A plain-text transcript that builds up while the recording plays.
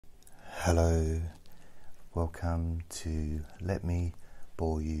Hello, welcome to Let Me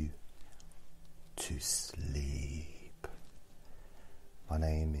Bore You to Sleep. My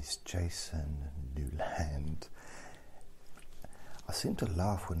name is Jason Newland. I seem to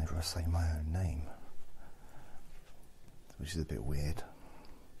laugh whenever I say my own name, which is a bit weird.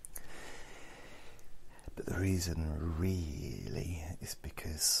 But the reason really is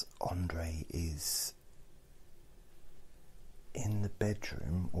because Andre is in the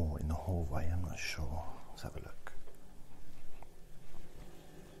bedroom or in the hallway, I'm not sure. Let's have a look.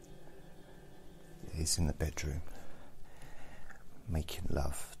 He's in the bedroom making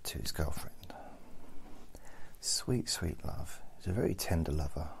love to his girlfriend. Sweet, sweet love. He's a very tender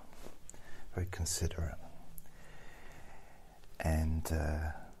lover, very considerate. And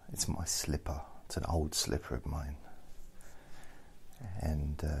it's my slipper. It's an old slipper of mine.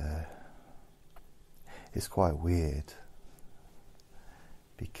 And it's quite weird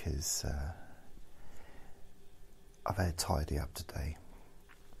because I've had to tidy up today,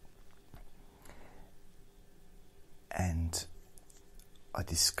 and I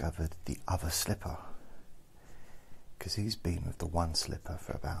discovered the other slipper, because he's been with the one slipper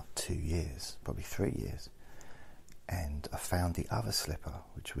for about 2 years, probably 3 years, and I found the other slipper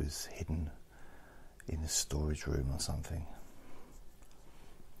which was hidden in a storage room or something,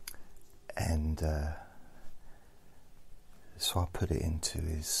 and so I put it into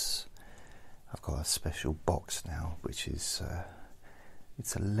his. I've got a special box now, which is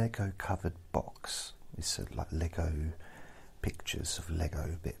it's a Lego covered box. It's like Lego pictures of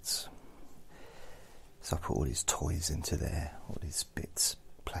Lego bits. So I put all his toys into there, all his bits,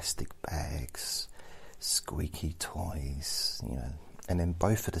 plastic bags, squeaky toys, you know, and then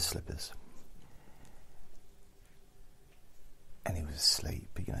both of the slippers. And he was asleep,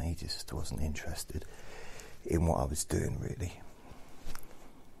 you know, he just wasn't interested in what I was doing, really.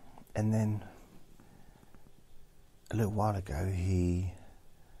 And then a little while ago he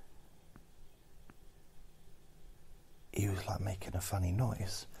was like making a funny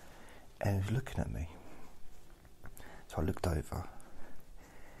noise, and he was looking at me. So I looked over,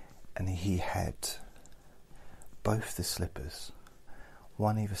 and he had both the slippers,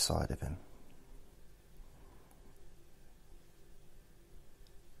 one either side of him.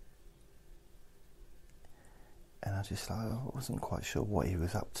 And I just I wasn't quite sure what he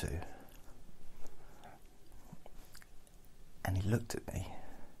was up to. And he looked at me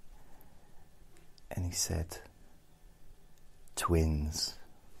and he said, "Twins,"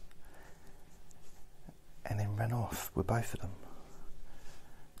 and then ran off with both of them.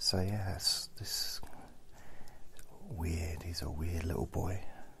 So yeah, it's this weird. He's a weird little boy.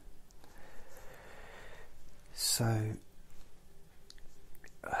 So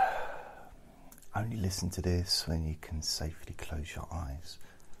only listen to this when you can safely close your eyes.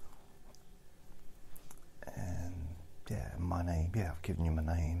 And yeah, my name, yeah, I've given you my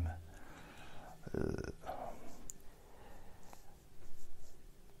name.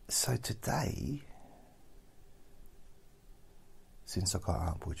 So today, since I got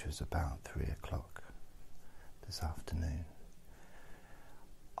up, which was about 3 o'clock this afternoon,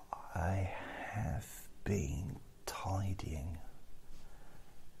 I have been tidying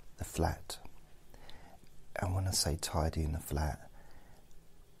the flat. And when I say tidying the flat,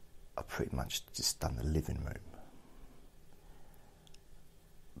 I've pretty much just done the living room.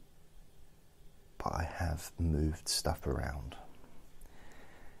 But I have moved stuff around.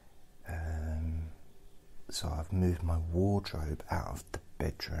 So I've moved my wardrobe out of the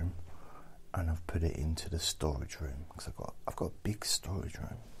bedroom and I've put it into the storage room, because I've got a big storage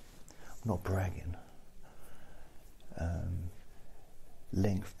room. I'm not bragging.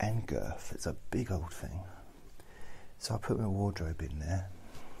 Length and girth, it's a big old thing. So I put my wardrobe in there.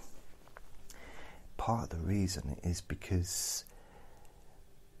 Part of the reason is because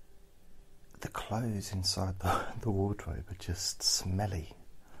the clothes inside the wardrobe are just smelly.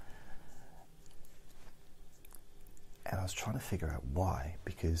 And I was trying to figure out why,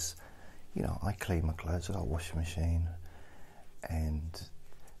 because, you know, I clean my clothes with a washing machine, and,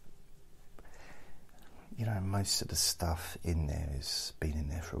 you know, most of the stuff in there has been in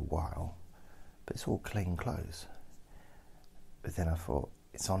there for a while, but it's all clean clothes. But then I thought,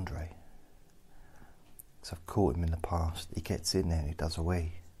 it's Andre. So I've caught him in the past. He gets in there and he does a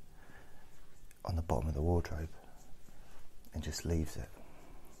wee on the bottom of the wardrobe and just leaves it.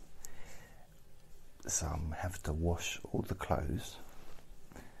 So I'm having to wash all the clothes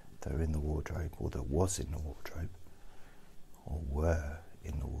that are in the wardrobe, or that was in the wardrobe, or were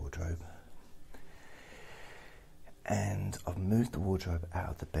in the wardrobe. And I've moved the wardrobe out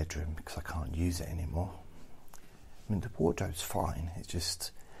of the bedroom because I can't use it anymore. I mean, the wardrobe's fine, it's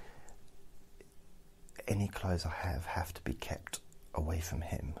just any clothes I have to be kept away from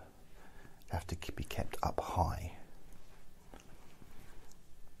him. They have to be kept up high.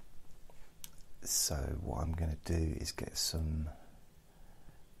 So what I'm going to do is get some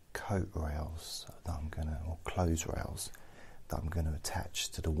coat rails that or clothes rails that I'm going to attach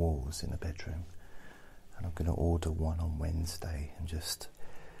to the walls in the bedroom, and I'm going to order one on Wednesday and just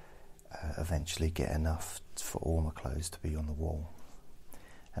eventually get enough for all my clothes to be on the wall,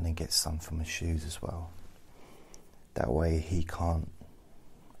 and then get some for my shoes as well. That way he can't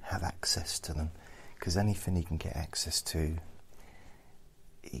have access to them, because anything he can get access to,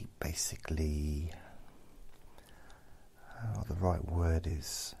 he basically, I don't know what the right word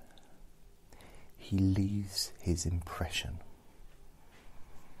is, he leaves his impression.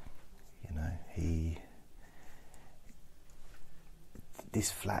 You know,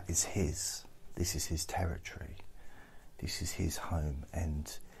 this flat is his, this is his territory, this is his home,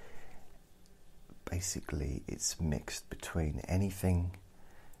 and basically it's mixed between anything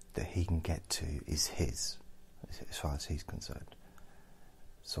that he can get to is his, as far as he's concerned.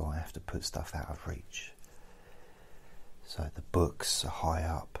 So I have to put stuff out of reach. So the books are high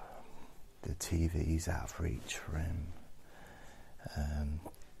up, the TV's out of reach for him.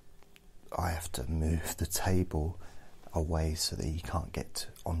 I have to move the table away so that he can't get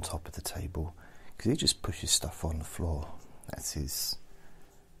on top of the table, because he just pushes stuff on the floor. That's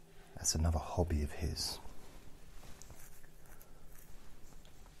another hobby of his.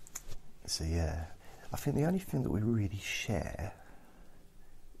 So yeah, I think the only thing that we really share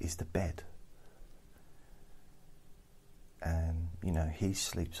is the bed. And you know, he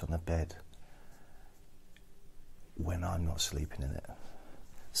sleeps on the bed when I'm not sleeping in it.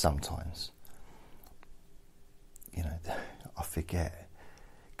 Sometimes, you know, I forget,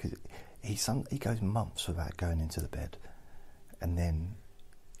 because he goes months without going into the bed, and then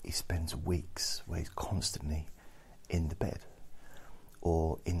he spends weeks where he's constantly in the bed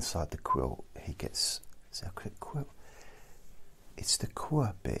or inside the quilt. He gets, is that a quilt? It's the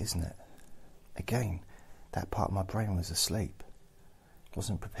quilt bit, isn't it? Again, that part of my brain was asleep,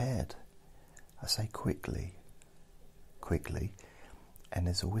 wasn't prepared. I say quickly, and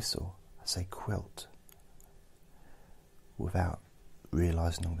there's a whistle. I say quilt without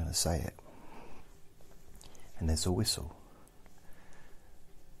realising I'm going to say it, and there's a whistle.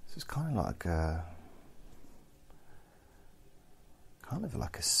 So it's kind of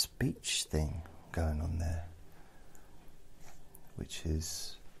like a speech thing going on there, which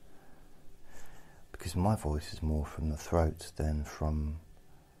is because my voice is more from the throat than from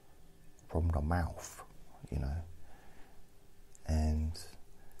the mouth, you know.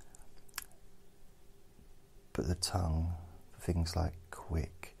 But the tongue, for things like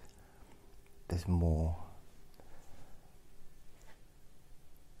quick, there's more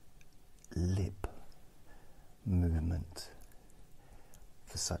lip movement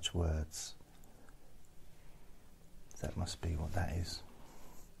for such words. That must be what that is.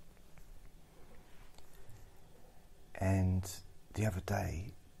 And the other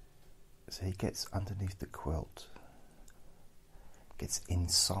day, so he gets underneath the quilt, gets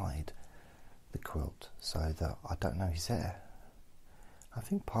inside the quilt so that I don't know he's there. I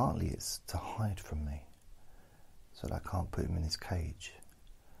think partly it's to hide from me, so that I can't put him in his cage,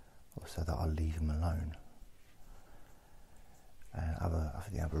 or so that I'll leave him alone. And I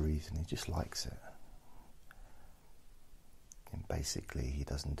think the other reason, he just likes it. And basically he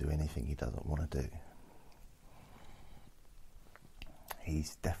doesn't do anything he doesn't want to do.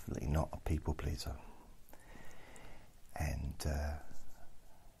 He's definitely not a people pleaser. And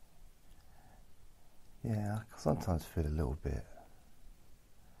yeah, I sometimes feel a little bit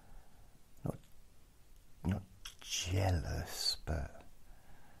not jealous, but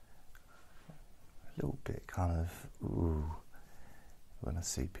a little bit kind of ooh, when I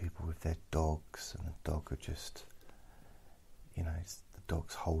see people with their dogs, and the dog are just, you know, the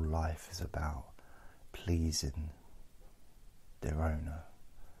dog's whole life is about pleasing their owner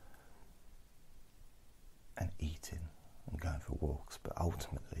and eating and going for walks, but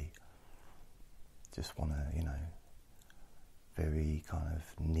ultimately just want to, you know, very kind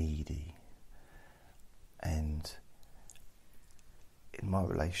of needy. And in my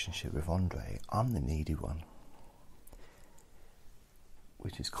relationship with Andre, I'm the needy one,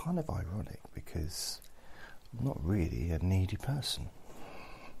 which is kind of ironic because I'm not really a needy person.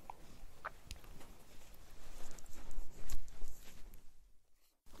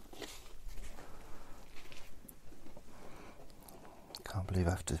 Can't believe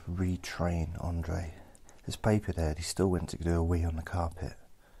I have to retrain Andre. There's paper there, and he still went to do a wee on the carpet,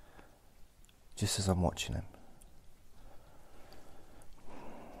 just as I'm watching him.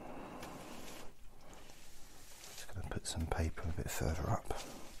 put some paper a bit further up.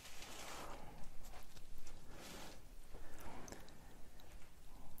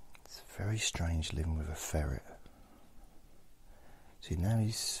 It's very strange living with a ferret. See, now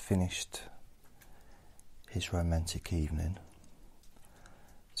he's finished his romantic evening.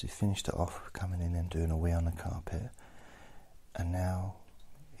 So he finished it off coming in and doing a wee on the carpet, and now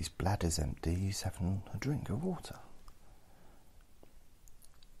his bladder's empty, he's having a drink of water.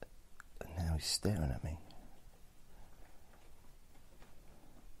 And now he's staring at me.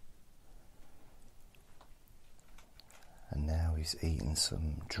 And now he's eating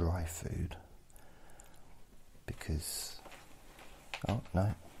some dry food because, oh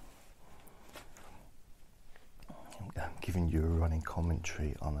no, I'm giving you a running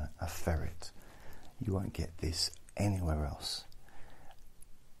commentary on a ferret. You won't get this anywhere else.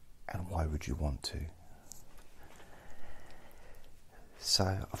 And why would you want to? So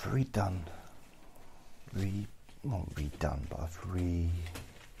I've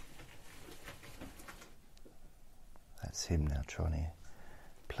that's him now trying to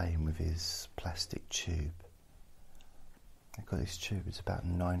playing with his plastic tube. I've got this tube, it's about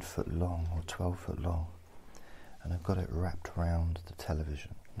 9 foot long or 12 foot long, and I've got it wrapped around the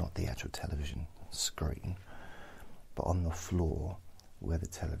television, not the actual television screen, but on the floor where the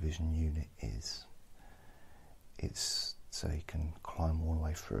television unit is. It's so he can climb all the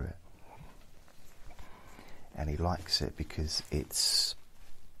way through it. And he likes it because it's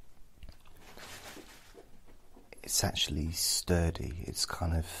actually sturdy. It's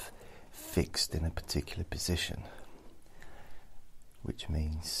kind of fixed in a particular position, which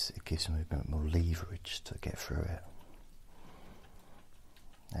means it gives him a bit more leverage to get through it.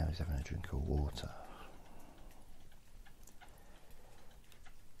 Now he's having a drink of water.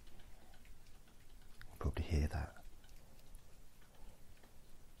 You probably hear that.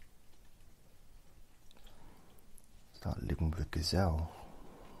 Start living with a gazelle.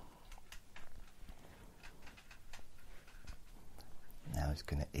 Now he's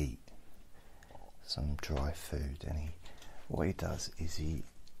going to eat some dry food, and what he does is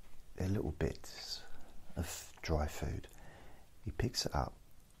they're little bits of dry food. He picks it up,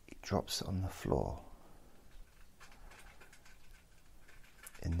 he drops it on the floor,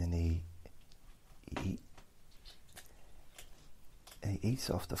 and then he eats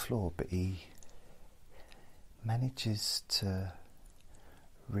it off the floor, but he manages to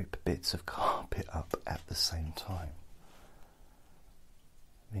rip bits of carpet up at the same time.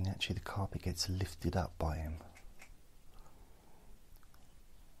 I mean, actually the carpet gets lifted up by him.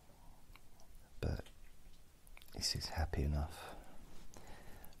 But he seems happy enough.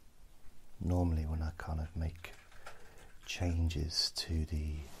 Normally when I kind of make changes to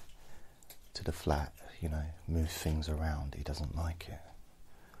the flat, you know, move things around, he doesn't like it.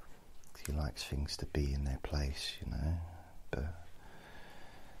 He likes things to be in their place, you know, but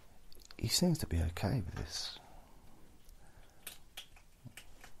he seems to be okay with this.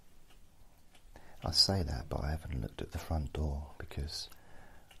 I say that, but I haven't looked at the front door because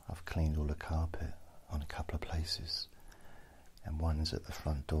I've cleaned all the carpet on a couple of places, and one's at the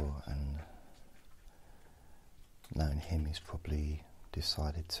front door, and knowing him, he's probably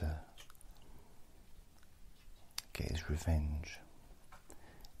decided to get his revenge.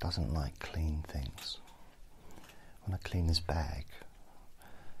 Doesn't like clean things. When I clean his bag,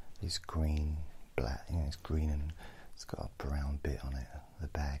 it's green, black, you know, it's green and it's got a brown bit on it, the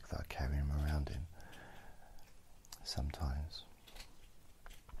bag that I carry him around in sometimes.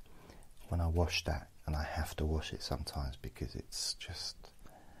 When I wash that, and I have to wash it sometimes because it's just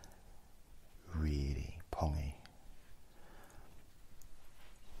really pongy,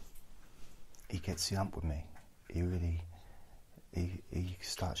 he gets the ump with me. He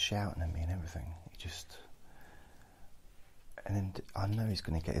starts shouting at me and everything. And then I know he's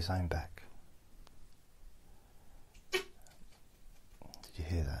going to get his own back. Did you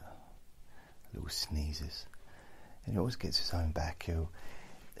hear that? Little sneezes. And he always gets his own back.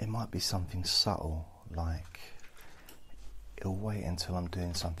 It might be something subtle, like he'll wait until I'm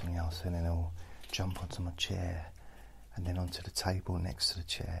doing something else, and then he'll jump onto my chair and then onto the table next to the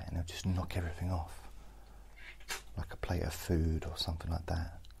chair, and he'll just knock everything off, like a plate of food or something like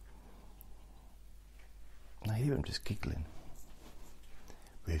that. And I hear him just giggling.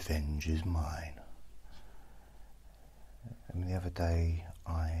 Revenge is mine. I mean, the other day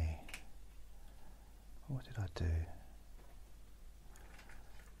what did I do?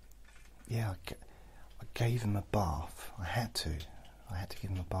 Yeah, I gave him a bath. I had to give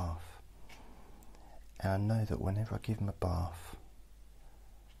him a bath. And I know that whenever I give him a bath,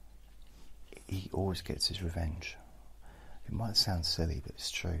 he always gets his revenge. It might sound silly, but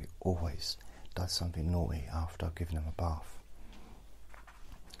it's true. Always. does something naughty after I've given him a bath.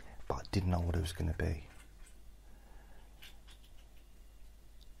 But I didn't know what it was going to be.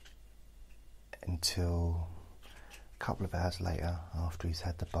 Until a couple of hours later, after he's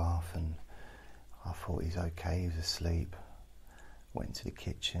had the bath, and I thought he's okay, he was asleep. Went to the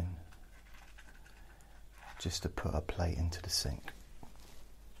kitchen just to put a plate into the sink.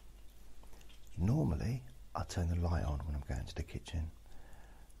 Normally, I turn the light on when I'm going to the kitchen,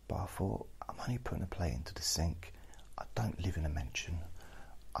 but I thought, I'm only putting a plate into the sink. I don't live in a mansion.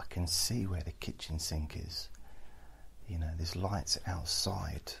 I can see where the kitchen sink is. You know, there's lights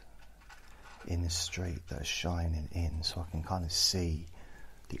outside in the street that are shining in, so I can kind of see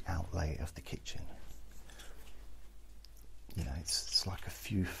the outlay of the kitchen. You know, it's like a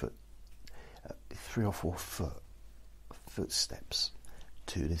few foot, 3 or 4 footsteps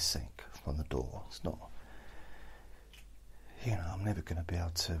to the sink from the door. It's not, you know, I'm never going to be able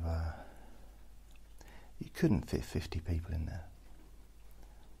to, you couldn't fit 50 people in there.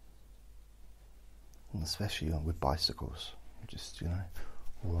 And especially with bicycles, just, you know,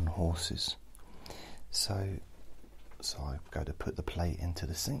 or on horses. So I go to put the plate into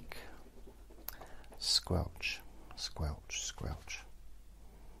the sink. Squelch, squelch, squelch.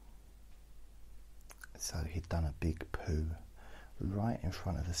 So he'd done a big poo right in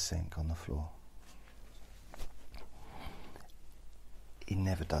front of the sink on the floor. He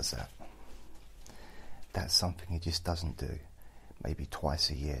never does that. That's something he just doesn't do. Maybe twice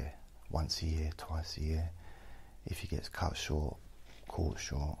a year, once a year, twice a year. If he gets cut short, caught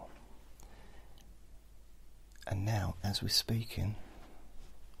short. And now, as we're speaking,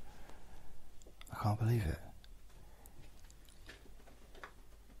 I can't believe it.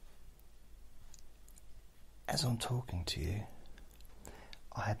 As I'm talking to you,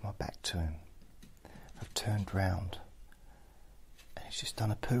 I had my back to him. I've turned round and he's just done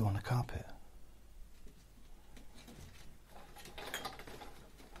a poo on the carpet.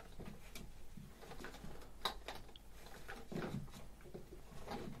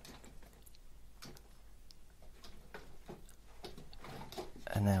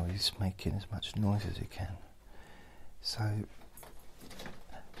 And now he's making as much noise as he can. So,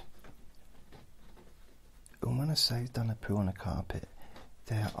 and when I say he's done a poo on the carpet,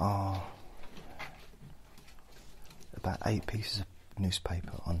 there are about 8 pieces of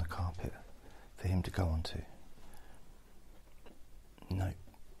newspaper on the carpet for him to go onto. No.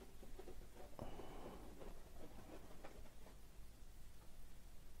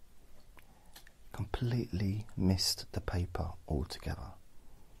 Completely missed the paper altogether.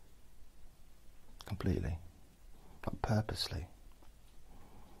 Completely. But purposely.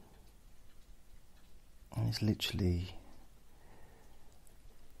 And it's literally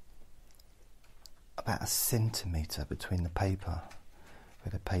about a centimetre between the paper,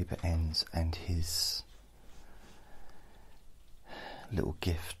 where the paper ends, and his little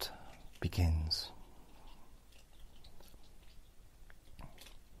gift begins.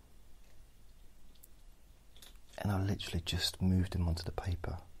 And I literally just moved him onto the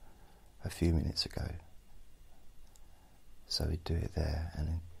paper a few minutes ago. So he'd do it there, and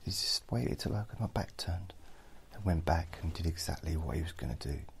then he just waited till I had my back turned and went back and did exactly what he was going to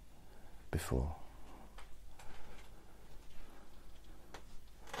do before.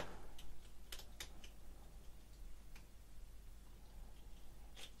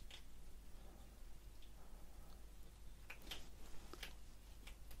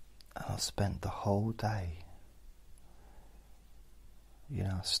 And I spent the whole day, you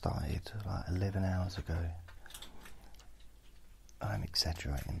know, I started like 11 hours ago. I'm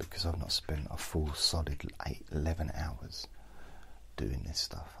exaggerating because I've not spent a full solid 11 hours doing this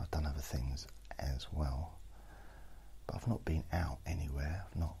stuff. I've done other things as well, but I've not been out anywhere.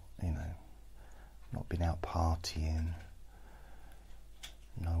 I've not, you know, not been out partying,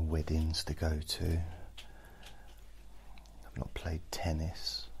 no weddings to go to. I've not played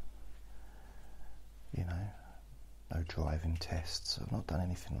tennis, you know, no driving tests. I've not done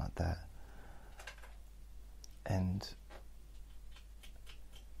anything like that. And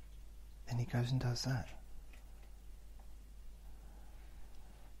then he goes and does that.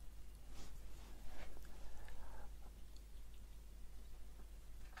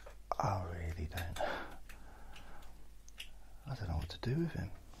 I really don't. I don't know what to do with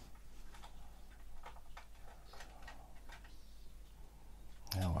him.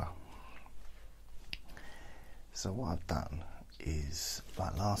 Oh well. So what I've done is,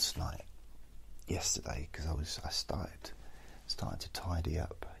 like last night, yesterday, because I started to tidy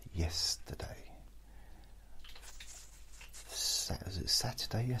up yesterday. Was it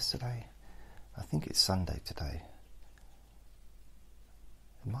Saturday yesterday? I think it's Sunday today.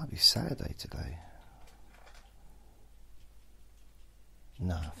 It might be Saturday today.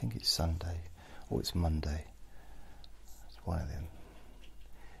 No, I think it's Sunday, or it's Monday. It's one of them.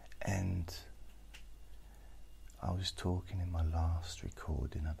 And I was talking in my last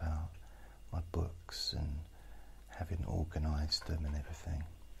recording about my books and having organised them and everything.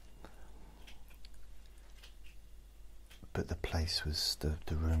 But the place was,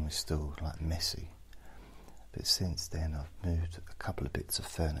 the room was still like messy. But since then I've moved a couple of bits of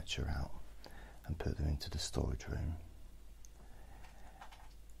furniture out and put them into the storage room.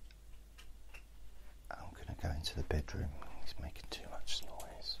 I'm going to go into the bedroom. He's making too much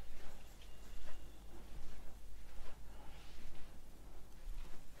noise.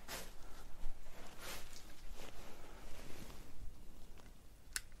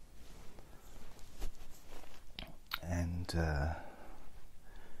 And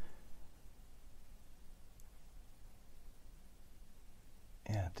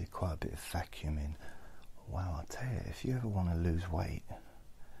yeah, I did quite a bit of vacuuming. Wow, I'll tell you, if you ever want to lose weight,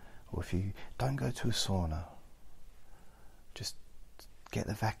 or if you don't go to a sauna, just get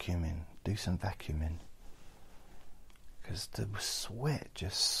the vacuum in, do some vacuuming, because the sweat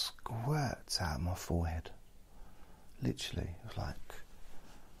just squirts out of my forehead. Literally, it was like,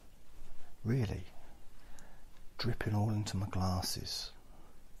 really, dripping all into my glasses.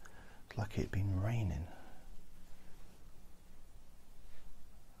 It's like it'd been raining.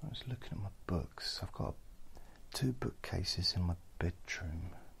 I was looking at my books. I've got 2 bookcases in my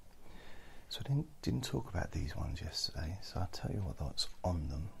bedroom. So I didn't talk about these ones yesterday, so I'll tell you what's on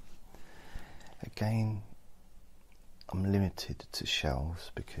them. Again, I'm limited to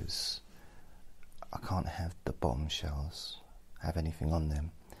shelves because I can't have the bottom shelves have anything on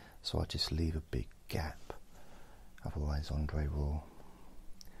them, so I just leave a big gap. Otherwise Andre will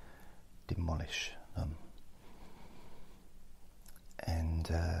demolish them. And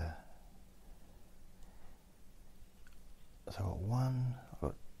so I've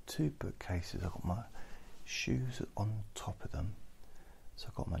got 2 bookcases. I've got my shoes on top of them. So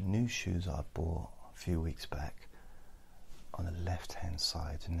I've got my new shoes that I bought a few weeks back on the left hand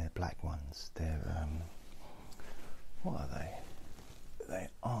side, and they're black ones. They're what are they? They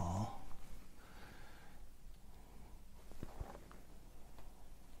are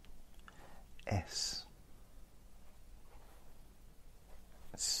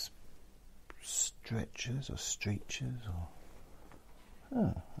stretchers or streachers or...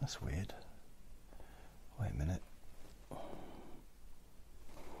 Oh, that's weird. Wait a minute.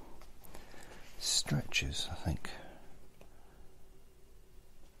 Stretchers, I think.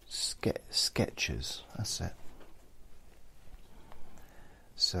 Sketchers, that's it.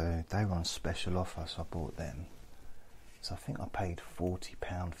 So they were on special offer, so I bought them. So I think I paid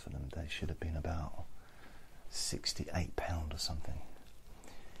 £40 for them. They should have been about £68 or something.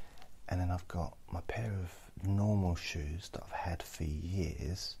 And then I've got my pair of normal shoes that I've had for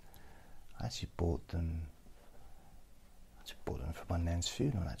years. I actually bought them for my nan's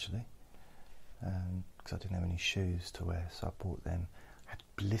funeral, actually, because I didn't have any shoes to wear, so I bought them. I had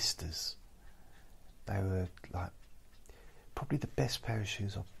blisters. They were like probably the best pair of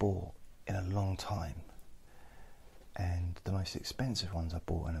shoes I've bought in a long time, and the most expensive ones I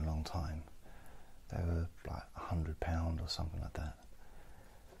bought in a long time. They were like £100 or something like that.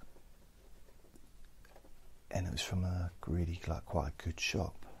 And it was from a really quite a good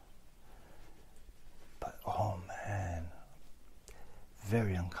shop. But oh man,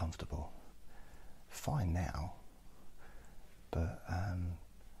 very uncomfortable. Fine now, but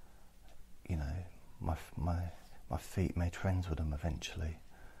you know, my feet made friends with them eventually.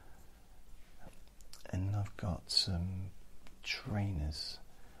 And I've got some trainers,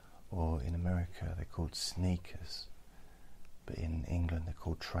 or in America they're called sneakers, but in England they're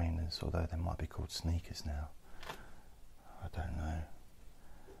called trainers, although they might be called sneakers now. I don't know.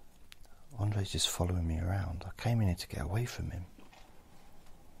 Andre's just following me around. I came in here to get away from him.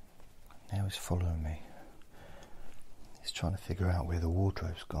 Now he's following me. He's trying to figure out where the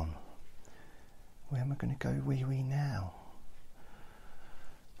wardrobe's gone. Where am I going to go wee now?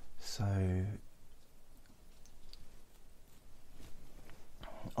 So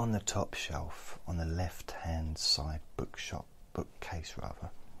on the top shelf, on the left hand side bookcase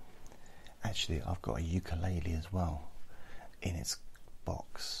rather, actually I've got a ukulele as well in its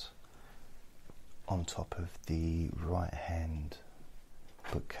box on top of the right hand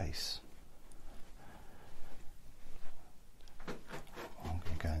bookcase. I'm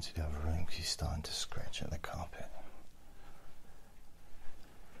going to go into the other room because he's starting to scratch at the carpet.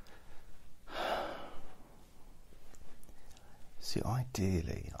 See,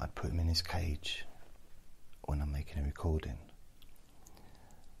 ideally I'd put him in his cage when I'm making a recording,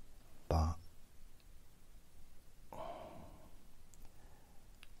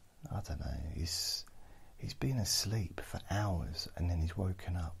 don't know, he's been asleep for hours and then he's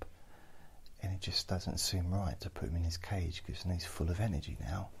woken up, and it just doesn't seem right to put him in his cage because he's full of energy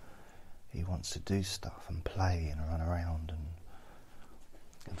now. He wants to do stuff and play and run around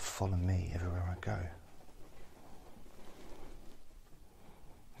and follow me everywhere I go.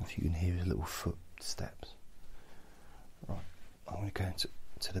 If you can hear his little footsteps. Right, I'm going to go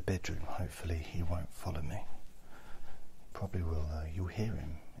into the bedroom. Hopefully he won't follow me. Probably will though. You'll hear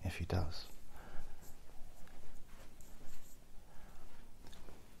him if he does.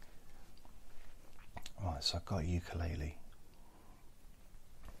 Right, so I've got a ukulele.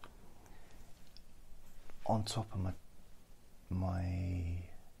 On top of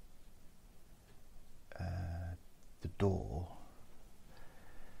the door,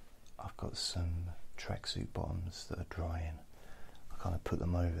 I've got some tracksuit bottoms that are drying. I kind of put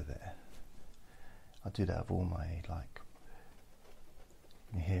them over there. I do that with all my, like,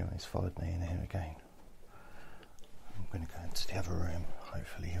 you hear him, he's followed me in here again. I'm going to go into the other room.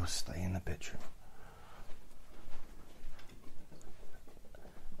 Hopefully he'll stay in the bedroom.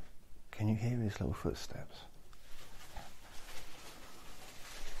 Can you hear his little footsteps?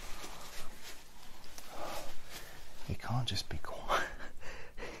 He can't just be quiet.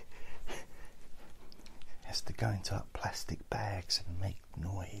 He has to go into plastic bags and make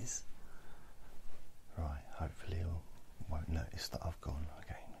noise. Right, hopefully he won't notice that I've gone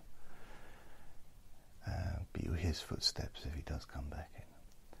again. But you'll hear his footsteps if he does come back in.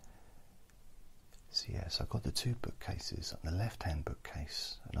 So yes, I've got the two bookcases. On the left-hand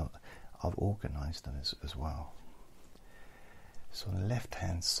bookcase, and I've organised them as well. So on the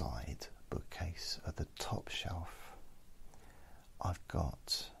left-hand side bookcase, at the top shelf, I've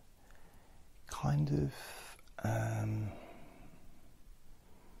got kind of,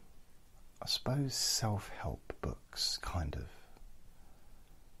 I suppose, self-help books, kind of,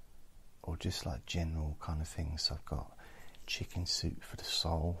 or just like general kind of things. So I've got Chicken Soup for the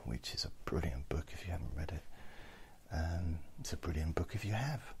Soul, which is a brilliant book if you haven't read it. It's a brilliant book if you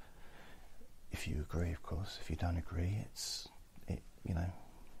have. If you agree, of course. If you don't agree, it's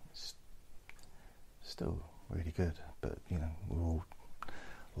still really good. But we all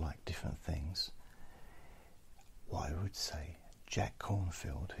like different things. What I would say, Jack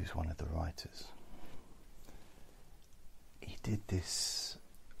Cornfield, who's one of the writers, he did this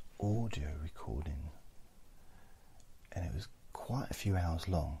audio recording, and it was quite a few hours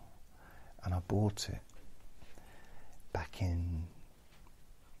long, and I bought it back in,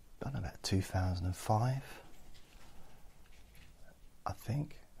 I don't know, about 2005, I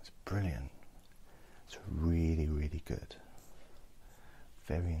think. It's brilliant. It's really, really good.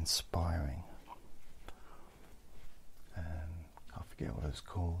 Very inspiring. I forget what it's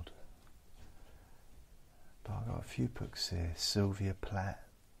called. But I've got a few books here. Sylvia Plath,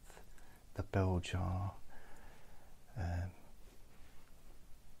 The Bell Jar.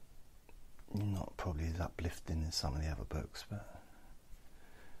 Not probably as uplifting as some of the other books, but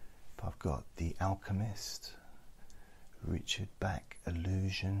I've got The Alchemist, Richard Bach,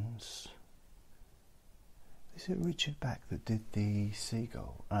 Illusions. Is it Richard Bach that did the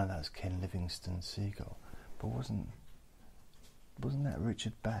Seagull? Oh, that was Ken Livingstone's Seagull. But wasn't that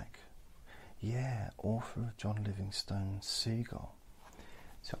Richard Bach? Yeah, author of John Livingstone's Seagull.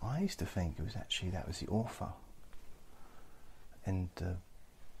 So I used to think it was actually that was the author, and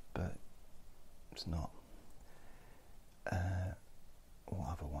but it's not. What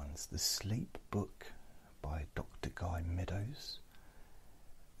other ones? The Sleep Book by Dr. Guy Meadows.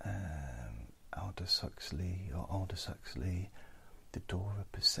 Aldous Huxley, The Door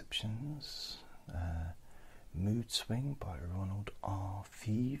of Perceptions, Mood Swing by Ronald R.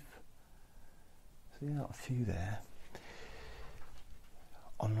 Thieve. So you got a few there.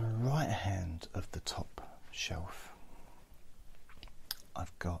 On the right hand of the top shelf,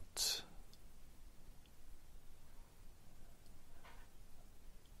 I've got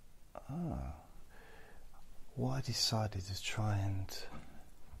what I decided to try and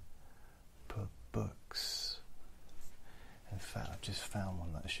put books. In fact, I've just found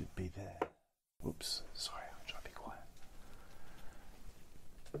one that should be there. Oops, sorry, I'll try to be quiet.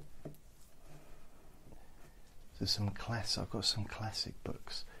 So I've got some classic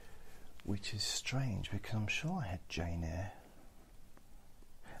books, which is strange because I'm sure I had Jane Eyre.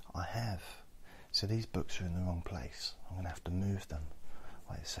 I have. So these books are in the wrong place. I'm going to have to move them.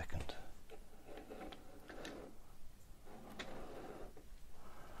 Wait a second.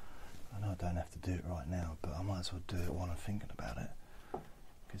 I know I don't have to do it right now, but I might as well do it while I'm thinking about it,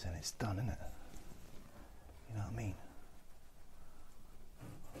 because then it's done, isn't it? You know what I mean?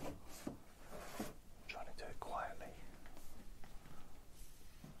 I'm trying to do it quietly.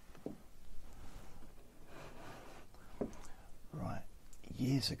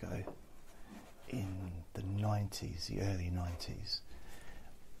 years ago, in the 90s, the early 90s,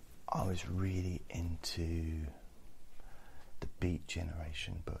 I was really into the Beat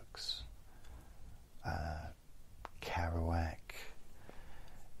Generation books. Kerouac,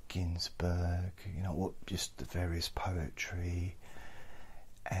 Ginsberg, just the various poetry,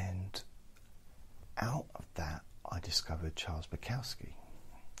 and out of that I discovered Charles Bukowski,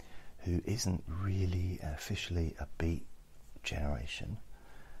 who isn't really officially a Beat Generation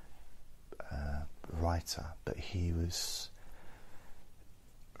writer, but he was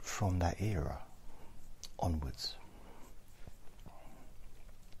from that era onwards.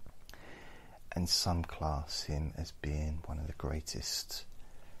 And some class him as being one of the greatest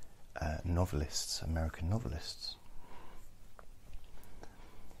novelists, American novelists.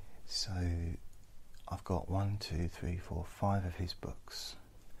 So I've got 1, 2, 3, 4, 5 of his books.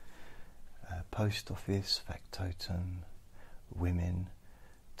 Post Office, Factotum, Women,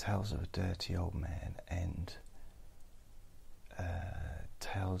 Tales of a Dirty Old Man, and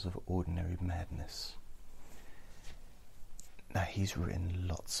Tales of Ordinary Madness. Now, he's written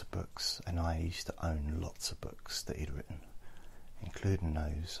lots of books, and I used to own lots of books that he'd written. Including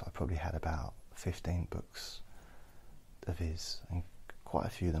those, I probably had about 15 books of his, and quite a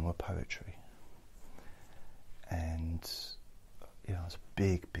few of them were poetry. And I was a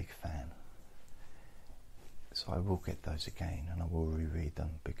big fan. So I will get those again, and I will reread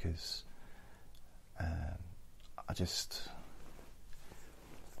them, because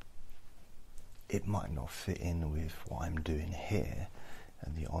it might not fit in with what I'm doing here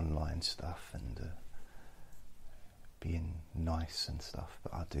and the online stuff and being nice and stuff,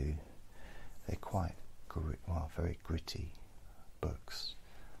 but they're quite very gritty books,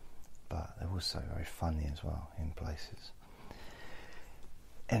 but they're also very funny as well in places.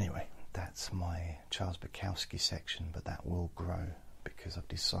 Anyway, that's my Charles Bukowski section, but that will grow because I've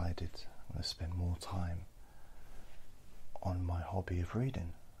decided I'm going to spend more time on my hobby of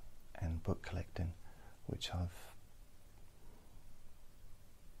reading and book collecting, which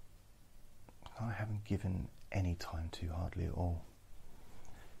I haven't given any time to hardly at all.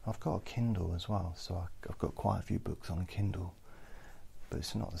 I've got a Kindle as well, so I've got quite a few books on a Kindle, but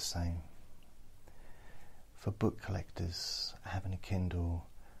it's not the same. For book collectors, having a Kindle,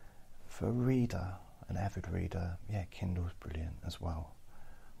 for a reader, an avid reader, yeah, Kindle's brilliant as well,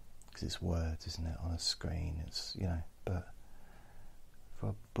 because it's words, isn't it, on a screen, but for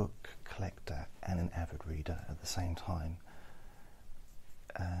a book collector and an avid reader at the same time,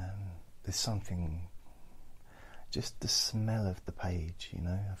 there's something, just the smell of the page,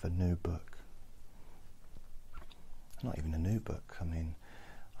 of a new book. Not even a new book. I mean,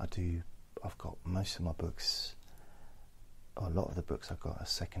 I've got most of my books, or a lot of the books I've got are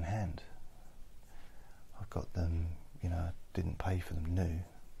second hand. I've got them, I didn't pay for them new.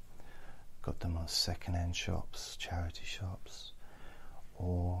 Got them on second hand shops, charity shops,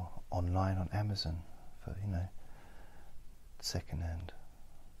 or online on Amazon for, second hand.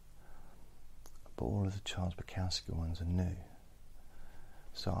 But all of the Charles Bukowski ones are new.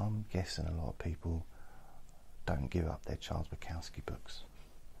 So I'm guessing a lot of people don't give up their Charles Bukowski books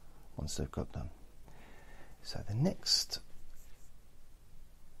once they've got them. So the next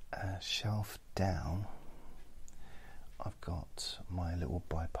shelf down, I've got my little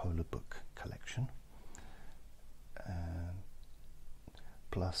bipolar book collection,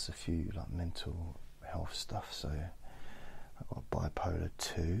 plus a few mental health stuff. So I've got Bipolar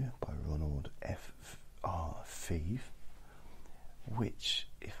 2 by Ronald F.R. Feeve, which,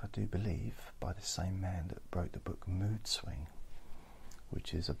 if I do believe, by the same man that wrote the book Mood Swing,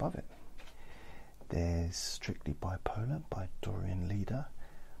 which is above it. There's Strictly Bipolar by Dorian Leader,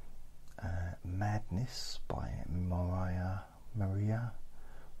 Madness by Maria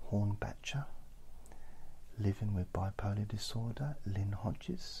Hornbacher, Living with Bipolar Disorder, Lynn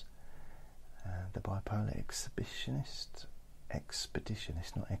Hodges, The Bipolar Expeditionist,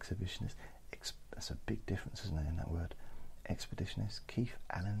 not exhibitionist, that's a big difference, isn't it, in that word, Expeditionist, Keith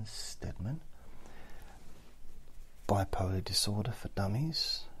Allen Stedman, Bipolar Disorder for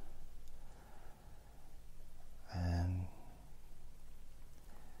Dummies, and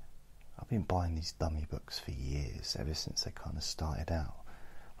I've been buying these dummy books for years, ever since they kind of started out,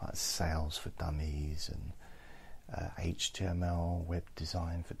 like Sales for Dummies and HTML, web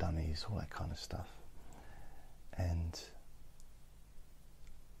design for dummies, all that kind of stuff. And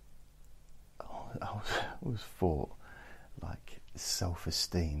I always thought,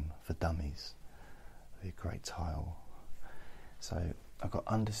 self-esteem for dummies would be a great title. So I've got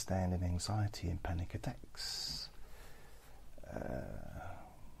Understanding Anxiety and Panic Attacks,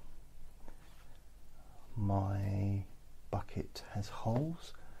 My Bucket Has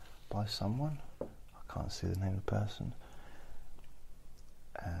Holes by someone. I can't see the name of the person.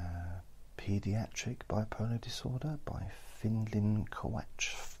 Pediatric Bipolar Disorder by Finlin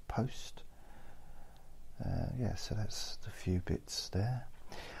Kowach Post. Yeah, so that's the few bits there.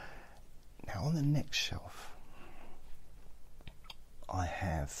 Now on the next shelf I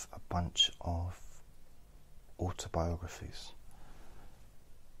have a bunch of autobiographies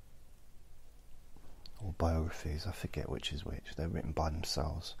or biographies, I forget which is which. They're written by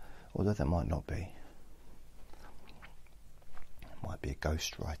themselves, although they might not be. It might be a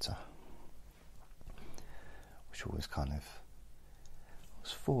ghostwriter, which always kind of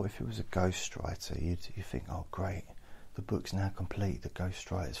was thought, if it was a ghostwriter, you think, oh great, the book's now complete, the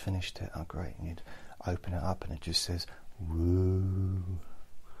ghostwriter's finished it, oh great, and you'd open it up and it just says woo.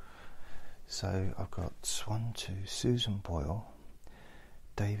 So I've got Susan Boyle,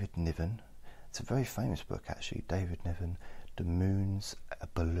 David Niven. It's a very famous book actually, David Niven, The Moon's a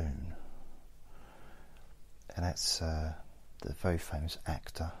Balloon, and that's the very famous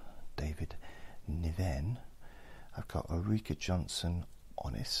actor David Niven. I've got Ulrika Johnson,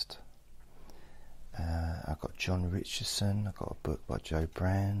 Honest. I've got John Richardson. I've got a book by Joe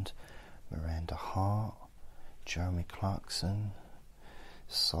Brand, Miranda Hart, Jeremy Clarkson,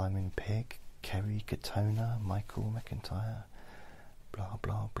 Simon Pegg, Kerry Katona, Michael McIntyre, blah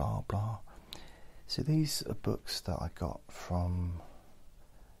blah blah blah. So these are books that I got from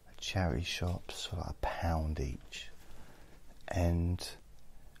a charity shop, so like £1 each, and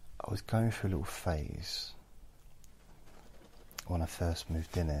I was going through a little phase when I first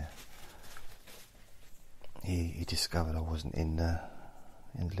moved in here. He discovered I wasn't in the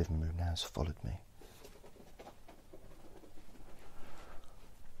living room now, so followed me.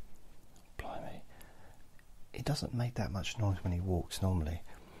 Blimey. He doesn't make that much noise when he walks normally.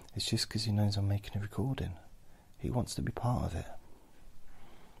 It's just because he knows I'm making a recording. He wants to be part of it.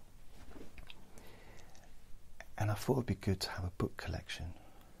 And I thought it'd be good to have a book collection.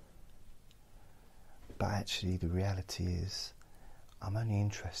 But actually the reality is I'm only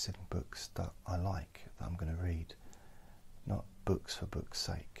interested in books that I like, that I'm going to read, not books for books'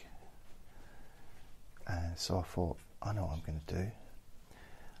 sake. And so I thought, I know what I'm going to do.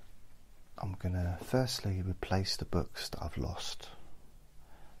 I'm going to firstly replace the books that I've lost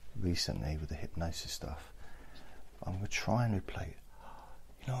recently with the hypnosis stuff. I'm going to try and replace.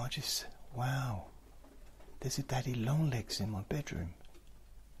 Wow, there's a Daddy Longlegs in my bedroom.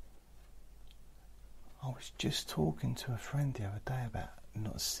 I was just talking to a friend the other day about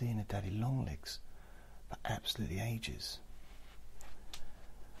not seeing a Daddy Longlegs for absolutely ages.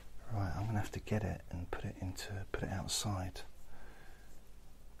 Right, I'm going to have to get it and put it outside,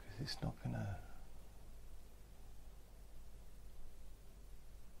 because it's not going to.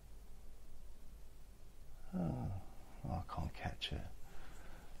 Oh, I can't catch it.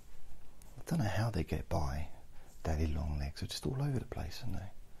 I don't know how they get by, Daddy Longlegs. They're just all over the place, aren't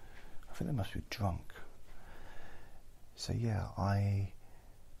they? I think they must be drunk. So yeah, I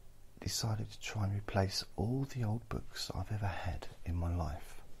decided to try and replace all the old books I've ever had in my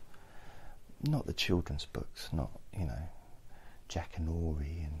life. Not the children's books, not, Jack and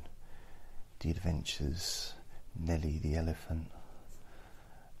Ori and The Adventures, Nellie the Elephant,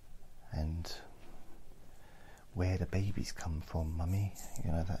 and Where the Babies Come From, Mummy.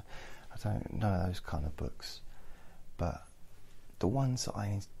 That none of those kind of books. But the ones that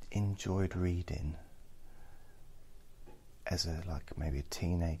I enjoyed reading as maybe a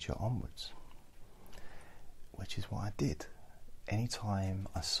teenager onwards, which is what I did. Anytime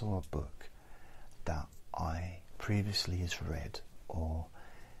I saw a book that I previously has read or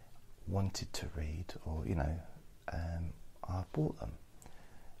wanted to read, or I bought them,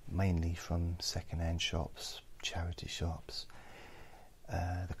 mainly from second-hand shops, charity shops,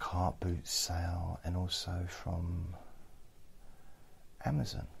 the Cart Boots sale, and also from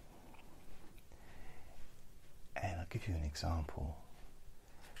Amazon. And I'll give you an example.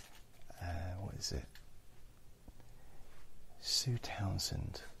 What is it? Sue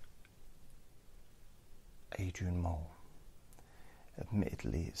Townsend, Adrian Mole.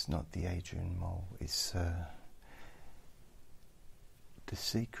 Admittedly, it's not the Adrian Mole, it's The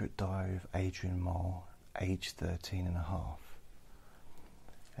Secret Diary of Adrian Mole, aged 13 and a half.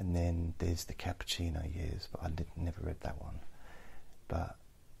 And then there's the Cappuccino Years, but I never read that one. But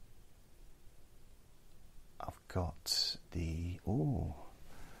I've got the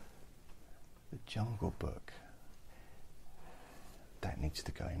Jungle Book. That needs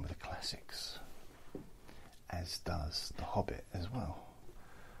to go in with the classics, as does The Hobbit as well.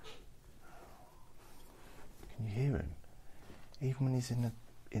 Can you hear him? Even when he's in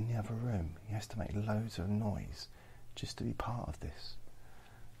the other room, he has to make loads of noise just to be part of this.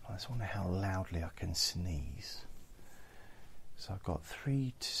 I just wonder how loudly I can sneeze. So I've got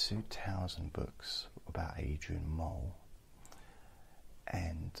 3 Two Townsend books about Adrian Mole,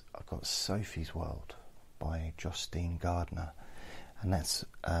 and I've got Sophie's World by Justine Gardner, and that's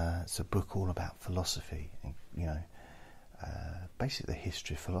it's a book all about philosophy, and basically the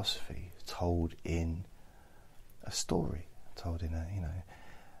history of philosophy told in a story, told in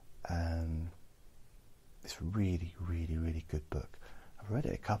it's a really, really, really good book. I've read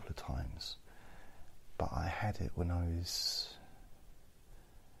it a couple of times, but I had it when I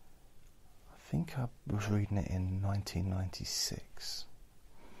think I was reading it in 1996,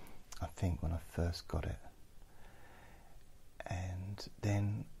 I think, when I first got it. And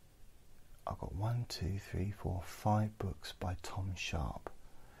then I got 5 books by Tom Sharp,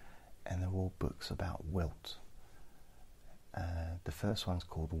 and they're all books about Wilt. The first one's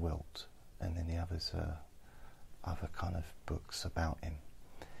called Wilt, and then the others are other kind of books about him.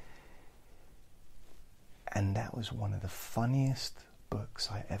 And that was one of the funniest books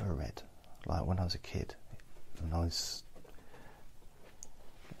I ever read. Like when I was a kid, when I was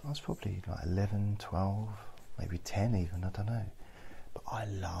probably like 11, 12, maybe 10 even, I don't know. But I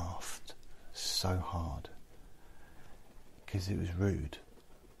laughed so hard because it was rude,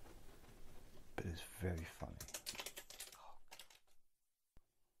 but it was very funny.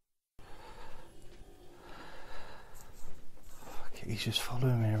 He's just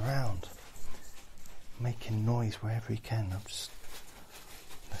following me around, making noise wherever he can.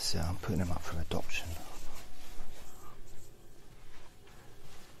 That's it, I'm putting him up for adoption.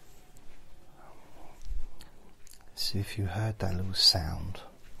 See if you heard that little sound.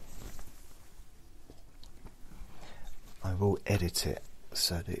 I will edit it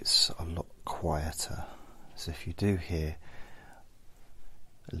so that it's a lot quieter. So if you do hear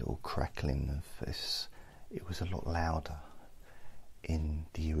a little crackling of this, it was a lot louder in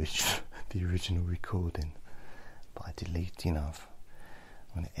the original recording, but I delete, I'm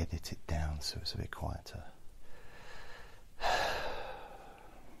going to edit it down so it's a bit quieter.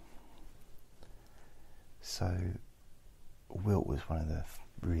 So Wilt was one of the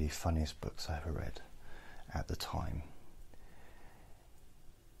really funniest books I ever read at the time.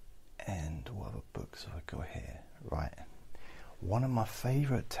 And what other books have I got here? Right, one of my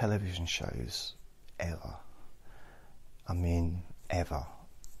favourite television shows ever, ever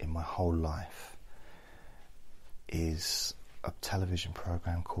in my whole life, is a television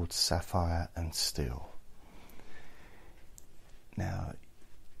program called Sapphire and Steel. Now,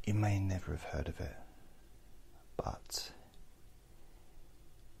 you may never have heard of it, but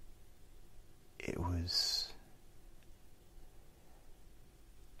it was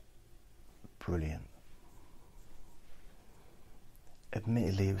brilliant.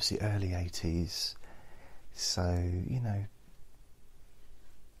 Admittedly, it was the early 80s, so,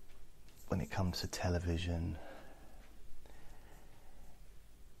 when it comes to television,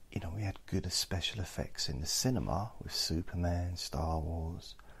 we had good special effects in the cinema with Superman, Star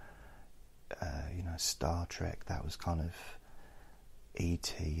Wars, Star Trek. That was kind of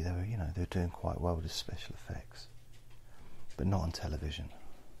E.T. They were doing quite well with the special effects, but not on television.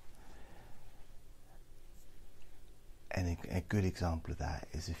 And a good example of that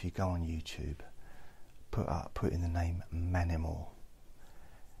is if you go on YouTube, put in the name Manimal,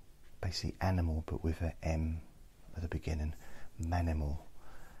 basically animal but with an M at the beginning, Manimal,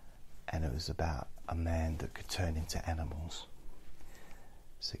 and it was about a man that could turn into animals.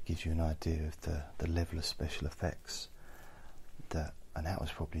 So it gives you an idea of the level of special effects and that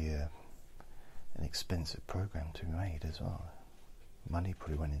was probably an expensive program to be made as well. Money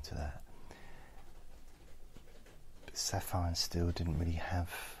probably went into that. But Sapphire and Steel didn't really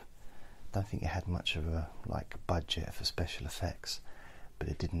don't think it had much of a budget for special effects, but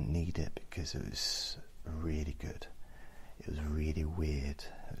it didn't need it because it was really good. It was really weird.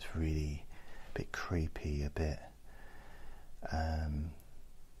 It was really a bit creepy, a bit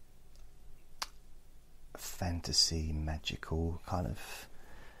fantasy, magical kind of.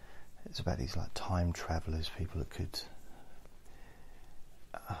 It's about these time travelers, people that could.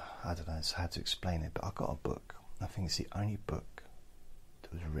 I don't know. It's hard to explain it, but I got a book. I think it's the only book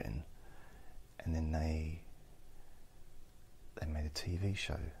that was written, and then they made a TV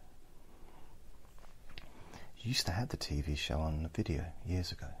show. Used to have the TV show on the video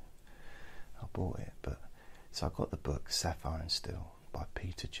years ago. I bought it, so I got the book Sapphire and Steel by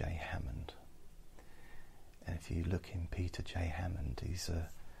Peter J. Hammond. And if you look in Peter J. Hammond, he's a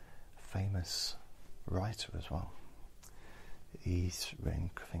famous writer as well. He's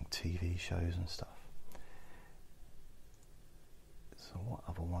written, I think, TV shows and stuff. So what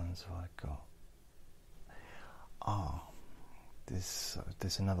other ones have I got?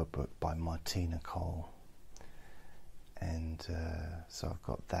 there's another book by Martina Cole, and so I've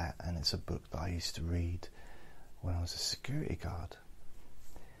got that, and it's a book that I used to read when I was a security guard,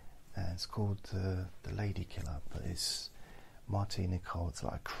 and it's called The Lady Killer, but it's Martina Cole. It's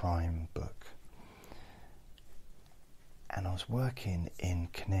like a crime book, and I was working in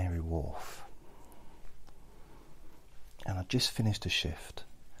Canary Wharf, and I just finished a shift,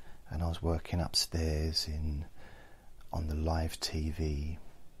 and I was working upstairs on the live TV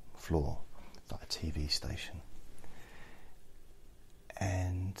floor, like a TV station.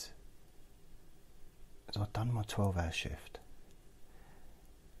 And so I'd done my 12-hour shift,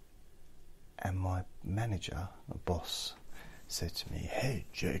 and my manager, the boss, said to me, "Hey,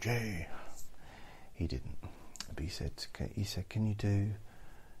 JJ." He didn't, but he said, "Can you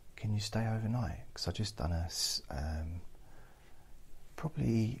stay overnight?" Because I just done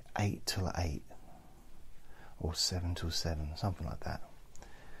probably 8 till 8 or 7 till 7, something like that.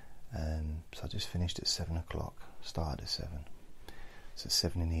 So I just finished at 7 o'clock, started at 7. So at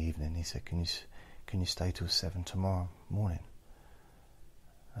 7 in the evening, he said, can you stay till 7 tomorrow morning?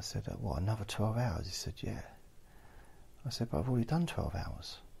 I said, what, another 12 hours? He said, yeah. I said, but I've already done 12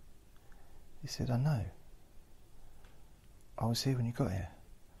 hours. He said, I know. I was here when you got here,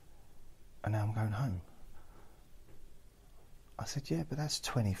 and now I'm going home. I said, yeah, but that's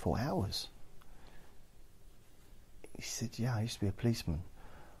 24 hours. He said, yeah, I used to be a policeman.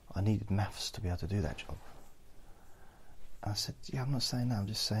 I needed maths to be able to do that job. I said, yeah, I'm not saying that, I'm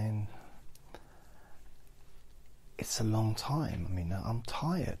just saying it's a long time. I mean, I'm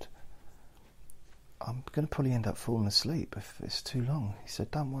tired. I'm going to probably end up falling asleep if it's too long. He said,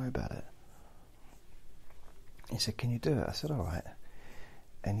 don't worry about it. He said, can you do it? I said, all right.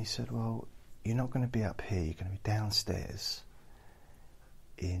 And he said, well, you're not going to be up here, you're going to be downstairs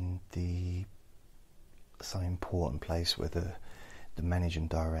in some important place where the managing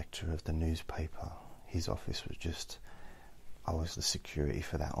director of the newspaper, his office was just, I was the security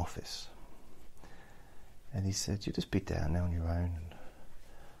for that office. And he said, you just be down there on your own. And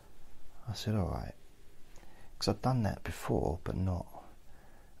I said, all right. Because I'd done that before, but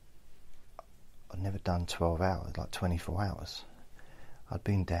I'd never done 12 hours, like 24 hours. I'd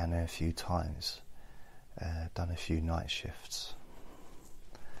been down there a few times, done a few night shifts.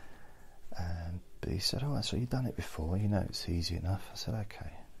 But he said, all right, so you've done it before, you know it's easy enough. I said,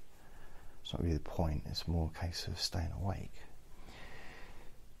 okay. It's not really the point, it's more a case of staying awake.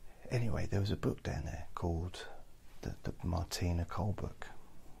 Anyway, there was a book down there called the Martina Cole book,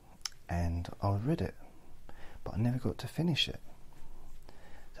 and I read it, but I never got to finish it.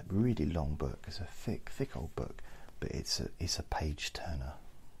 It's a really long book, it's a thick old book, but it's a page turner.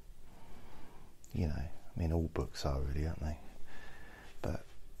 You know, I mean, all books are really, aren't they? But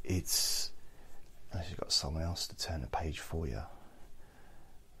it's, unless you've got someone else to turn a page for you,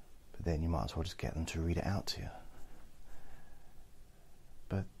 but then you might as well just get them to read it out to you.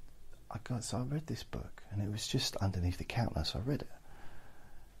 But I read this book, and it was just underneath the counter, so I read it.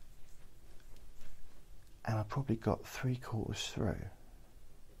 And I probably got 3/4 through.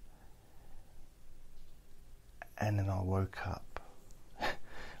 And then I woke up.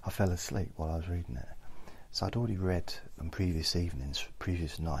 I fell asleep while I was reading it. So I'd already read on previous evenings,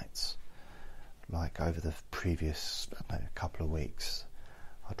 previous nights, like over the previous, I don't know, couple of weeks,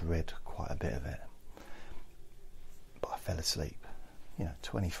 I'd read quite a bit of it. But I fell asleep. You know,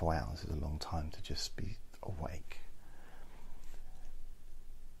 24 hours is a long time to just be awake.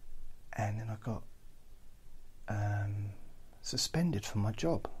 And then I got suspended from my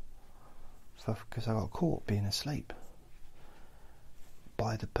job because I got caught being asleep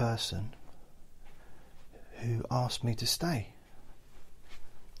by the person who asked me to stay.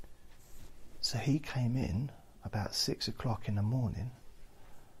 So he came in about 6 o'clock in the morning,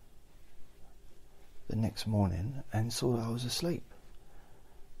 the next morning, and saw that I was asleep.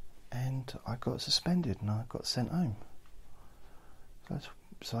 And I got suspended and I got sent home.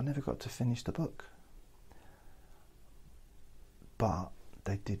 So I never got to finish the book. But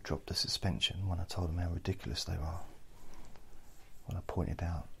they did drop the suspension when I told them how ridiculous they were. When I pointed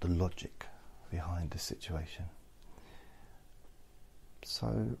out the logic behind the situation.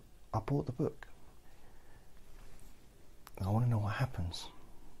 So I bought the book. I want to know what happens.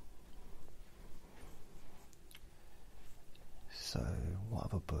 So what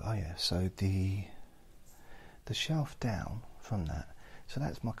other book? Oh yeah, so the shelf down from that. So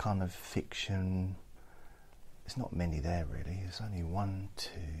that's my kind of fiction. There's not many there really. There's only 1, 2,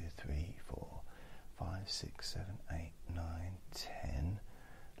 3, 4, 5, 6, 7, 8, 9, 10,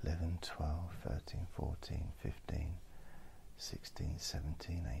 11, 12, 13, 14, 15, 16,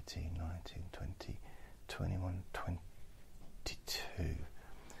 17, 18, 19, 20, 21, 22. So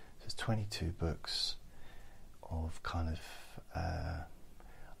there's 22 books of kind of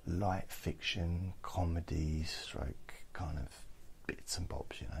light fiction, comedy, stroke, kind of bits and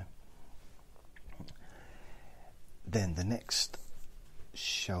bobs, you know. Then the next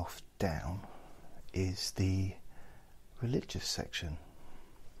shelf down is the religious section,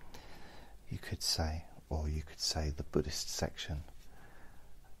 you could say, or you could say the Buddhist section.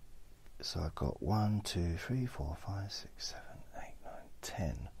 So I've got 1, 2, 3, 4, 5, 6, 7, 8,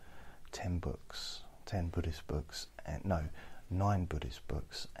 9, 10 books, 10 Buddhist books, and 9 Buddhist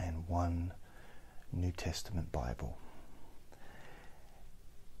books and 1 New Testament Bible.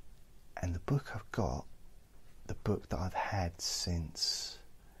 And the book I've got, the book that I've had since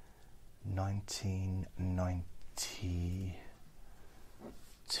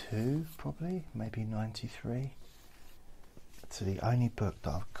 1992, probably, maybe 93. So the only book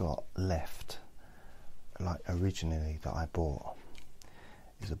that I've got left, like originally that I bought,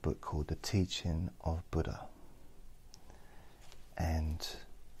 is a book called The Teaching of Buddha. And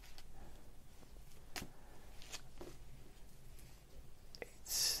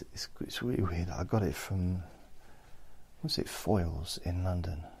it's really weird. I got it from, was it Foyles in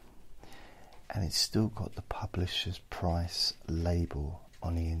London, and it's still got the publisher's price label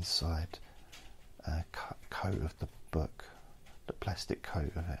on the inside coat of the book, the plastic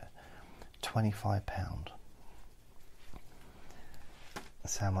coat of it. £25.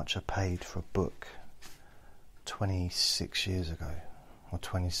 That's how much I paid for a book 26 years ago, or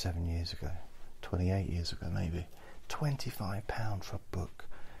 27 years ago, 28 years ago maybe. £25 for a book.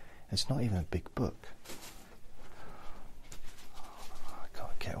 It's not even a big book. I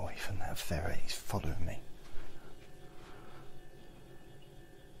gotta get away from that ferret, he's following me.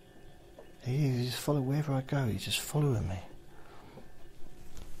 He just follow wherever I go, he's just following me.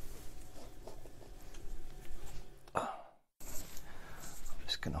 I'm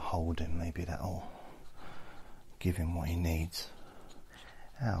just gonna hold him, maybe that'll give him what he needs.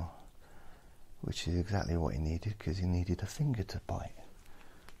 Ow. Which is exactly what he needed, because he needed a finger to bite.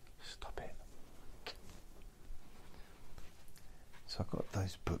 Stop it. So I've got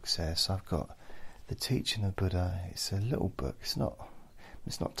those books there. So I've got The Teaching of Buddha. It's a little book. It's not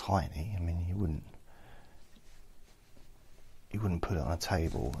tiny. I mean, you wouldn't put it on a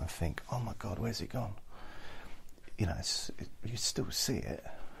table and think, oh my God, where's it gone? You know, you still see it.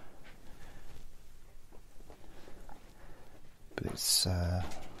 But it's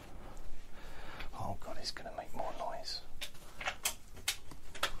oh God, it's going to make more noise.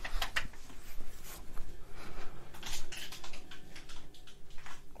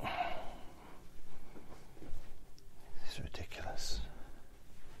 It's ridiculous.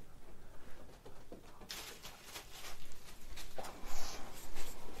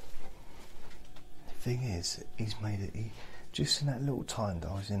 The thing is, he's made it, just in that little time that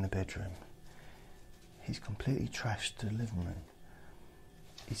I was in the bedroom, he's completely trashed the living room.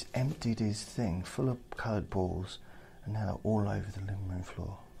 He's emptied his thing full of coloured balls, and now they're all over the living room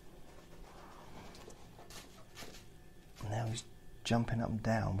floor. And now he's jumping up and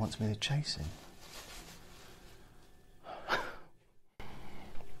down, wants me to chase him.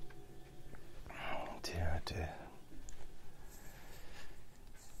 Dear, oh dear.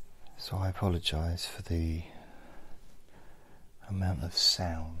 So I apologise for the amount of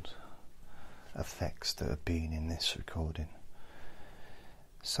sound effects that have been in this recording.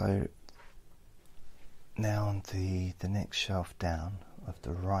 So now on the next shelf down of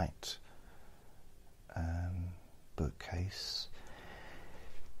the right bookcase,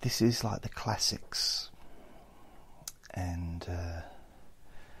 this is like the classics, and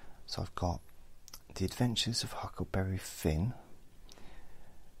so I've got The Adventures of Huckleberry Finn,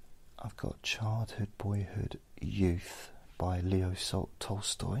 I've got Childhood, Boyhood, Youth by Leo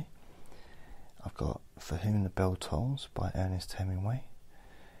Tolstoy, I've got For Whom the Bell Tolls by Ernest Hemingway,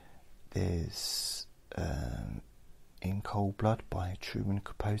 there's In Cold Blood by Truman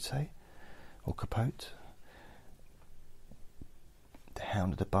Capote, The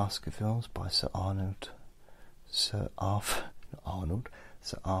Hound of the Baskervilles by Sir Arthur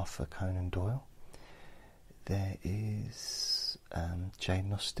Conan Doyle. There is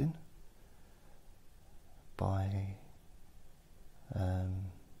Jane Austen by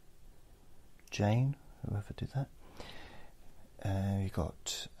Jane, whoever did that. You've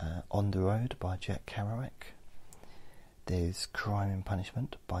got On the Road by Jack Kerouac. There's Crime and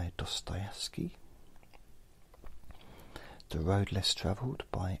Punishment by Dostoevsky. The Road Less Travelled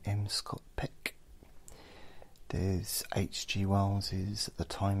by M. Scott Peck. There's H.G. Wells's The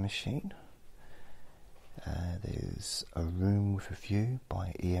Time Machine. There's A Room with a View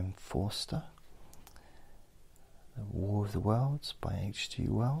by E.M. Forster. The War of the Worlds by H.G.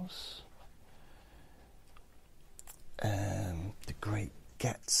 Wells. The Great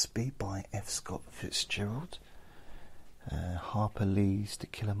Gatsby by F. Scott Fitzgerald. Harper Lee's To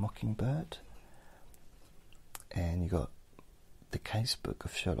Kill a Mockingbird. And you got The Casebook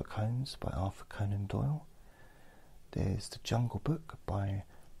of Sherlock Holmes by Arthur Conan Doyle. There's The Jungle Book by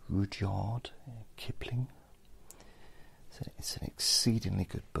Rudyard Kipling. So it's an exceedingly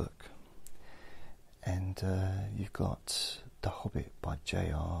good book. And you've got The Hobbit by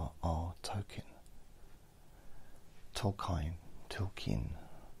J.R.R. Tolkien.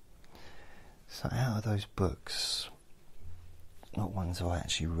 So out of those books, not ones I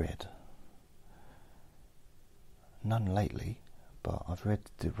actually read, none lately, but I've read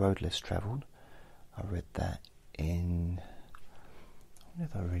The Road Less Travelled. I read that in, when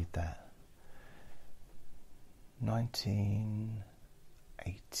did I read that?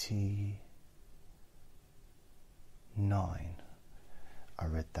 1989. I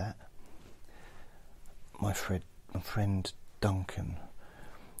read that. My friend Duncan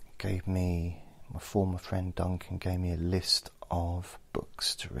gave me, my former friend Duncan gave me a list of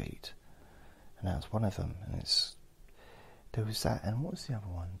books to read, and that was one of them. And there was that, and what was the other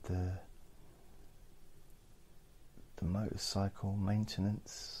one? The motorcycle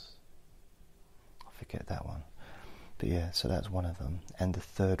maintenance. I forget that one. But yeah, so that's one of them. And The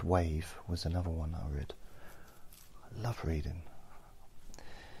Third Wave was another one I read. I love reading.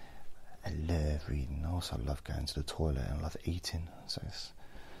 I also love going to the toilet, and I love eating. So it's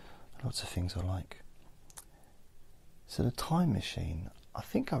lots of things I like. So The Time Machine, I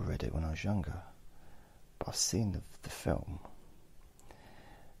think I read it when I was younger, but I've seen the film.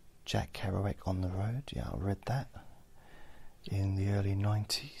 Jack Kerouac, On the Road, yeah, I read that in the early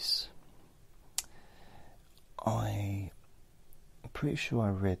 90s. I'm pretty sure I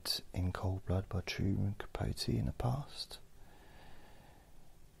read In Cold Blood by Truman Capote in the past.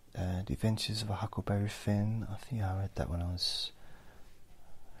 The Adventures of a Huckleberry Finn, I think I read that when I was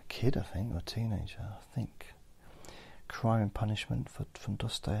a kid, I think, or a teenager, I think. Crime and Punishment from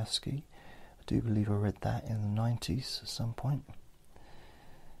Dostoevsky, I do believe I read that in the 90s at some point.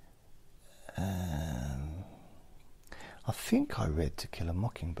 I think I read To Kill a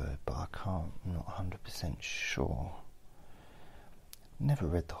Mockingbird, but I'm not 100% sure. Never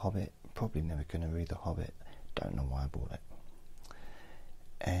read The Hobbit, probably never going to read The Hobbit, don't know why I bought it.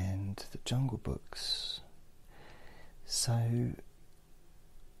 And the Jungle Books. So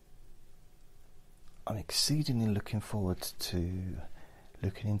I'm exceedingly looking forward to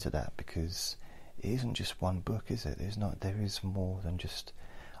looking into that, because it isn't just one book, is it? There is more than just,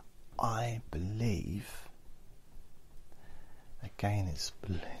 I believe, again it's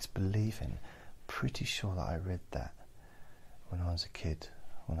believing, pretty sure that I read that when I was a kid,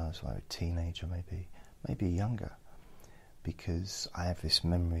 when I was like a teenager, maybe younger, because I have this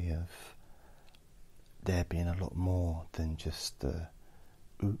memory of there being a lot more than just the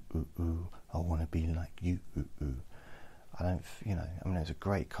ooh ooh ooh, I want to be like you, ooh ooh. I don't, it was a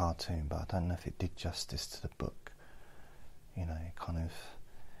great cartoon, but I don't know if it did justice to the book.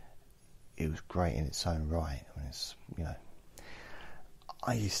 It was great in its own right.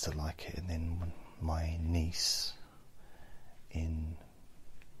 I used to like it, and then when my niece in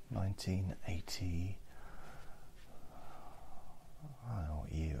 1980, I don't know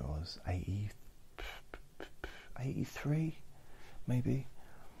what year it was, 83 maybe,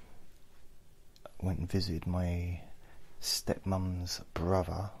 went and visited my stepmum's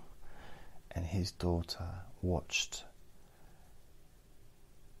brother, and his daughter watched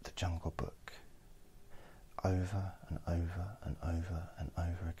The Jungle Book over and over and over and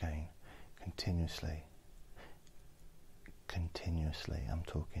over again, continuously, I'm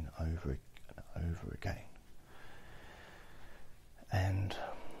talking over and over again. And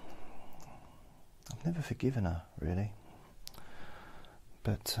I've never forgiven her, really,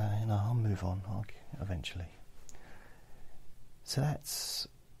 but I'll move on eventually. So that's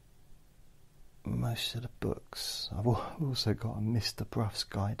most of the books. I've also got a Mr. Bruff's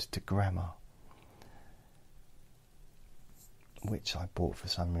Guide to Grammar, which I bought for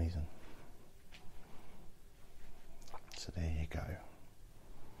some reason. So there you go.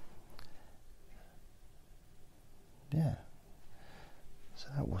 Yeah. So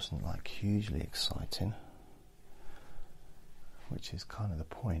that wasn't like hugely exciting, which is kind of the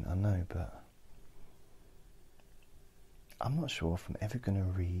point, I know, but I'm not sure if I'm ever going to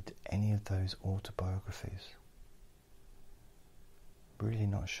read any of those autobiographies. Really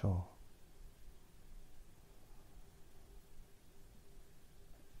not sure.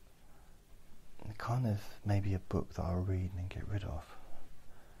 Kind of maybe a book that I'll read and get rid of.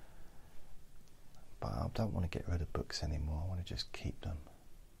 But I don't want to get rid of books anymore. I want to just keep them.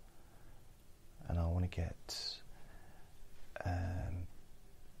 And I want to get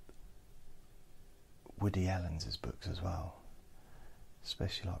Woody Allen's books as well,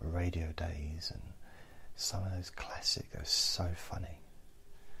 especially like Radio Days and some of those classic. They're so funny,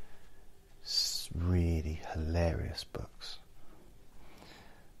 really hilarious books.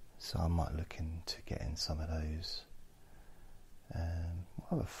 So I might look into getting some of those.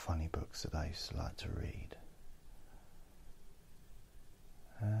 What other funny books that I used to like to read?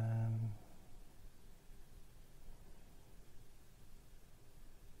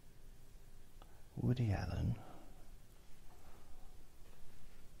 Woody Allen.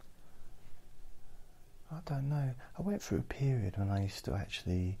 I don't know. I went through a period when I used to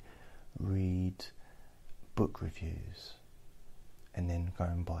actually read book reviews and then go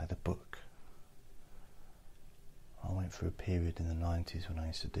and buy the book. I went through a period in the 90s when I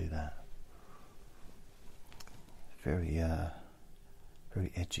used to do that. Very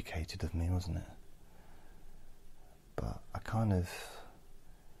educated of me, wasn't it? But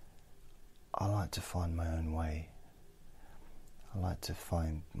I like to find my own way. I like to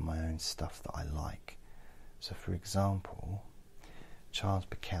find my own stuff that I like. So, for example, Charles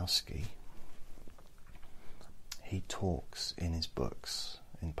Bukowski, he talks in his books,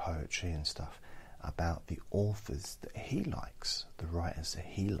 in poetry and stuff, about the authors that he likes, the writers that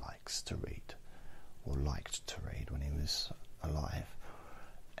he likes to read, or liked to read when he was alive.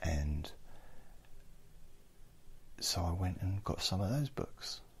 And so I went and got some of those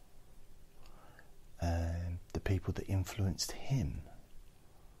books. The people that influenced him.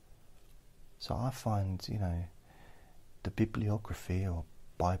 So I find, the bibliography or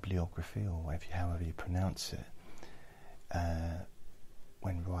bibliography, or however you pronounce it,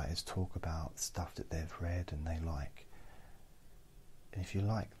 when writers talk about stuff that they've read and they like. And if you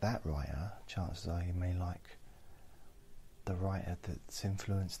like that writer, chances are you may like the writer that's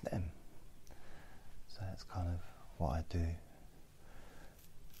influenced them. So that's kind of what I do.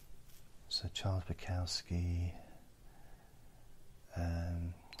 So Charles Bukowski,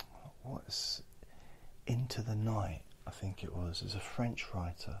 what's Into the Night, I think it was. It's a French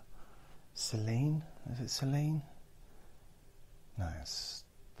writer. Celine? Is it Celine? No, that's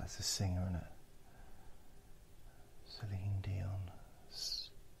a singer, isn't it? Celine Dion.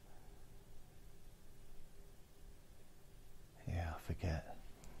 Yeah, I forget.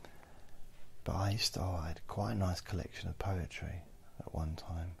 But I had quite a nice collection of poetry at one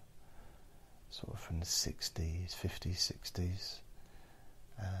time. Sort of from the 60s, 50s, 60s,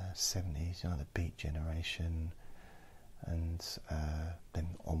 70s, the Beat Generation, and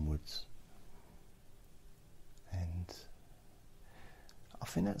then onwards. And I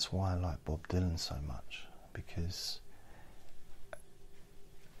think that's why I like Bob Dylan so much, because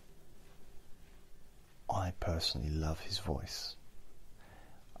I personally love his voice.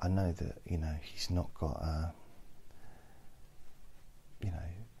 I know that, he's not got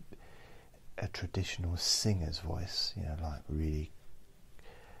a traditional singer's voice, like really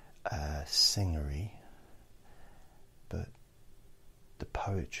singery, but the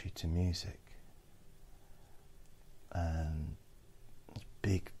poetry to music.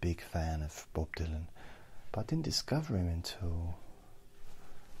 Big fan of Bob Dylan, but I didn't discover him until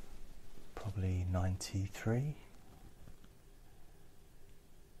probably 93.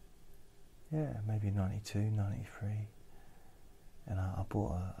 Yeah, maybe 92, 93. And I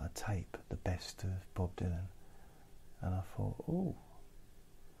bought a tape, the best of Bob Dylan, and I thought,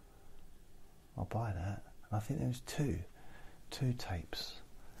 I'll buy that. And I think there was two tapes,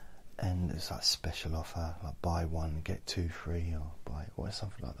 and it's like special offer, like buy one get two free, or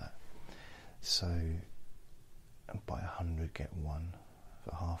something like that. So, and buy 100 get one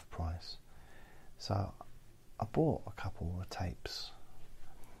for half price. So I bought a couple of tapes,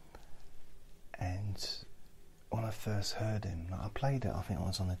 and when I first heard him, I played it, I think I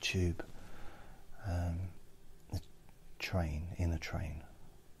was on a tube, in a train,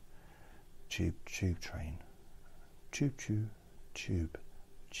 tube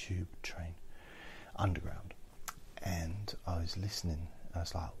train, underground, and I was listening. I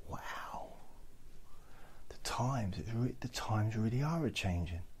was like, wow, the times really are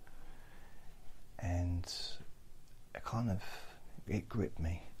changing, and it gripped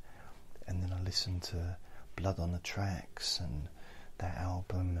me. And then I listened to Blood on the Tracks and that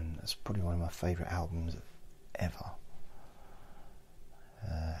album, and it's probably one of my favourite albums ever.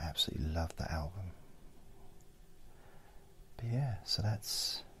 Absolutely love that album. But yeah, so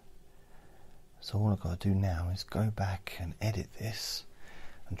all I've got to do now is go back and edit this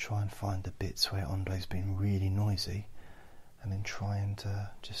and try and find the bits where Andre's been really noisy, and then trying to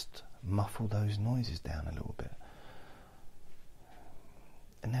just muffle those noises down a little bit.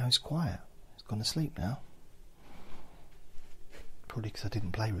 And now he's quiet. He's gone to sleep now. Probably because I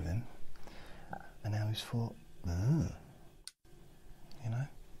didn't play with him. And now he's thought, you know.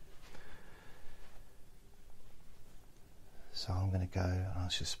 So I'm going to go, and I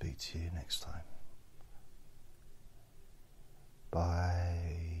shall speak to you next time. Bye.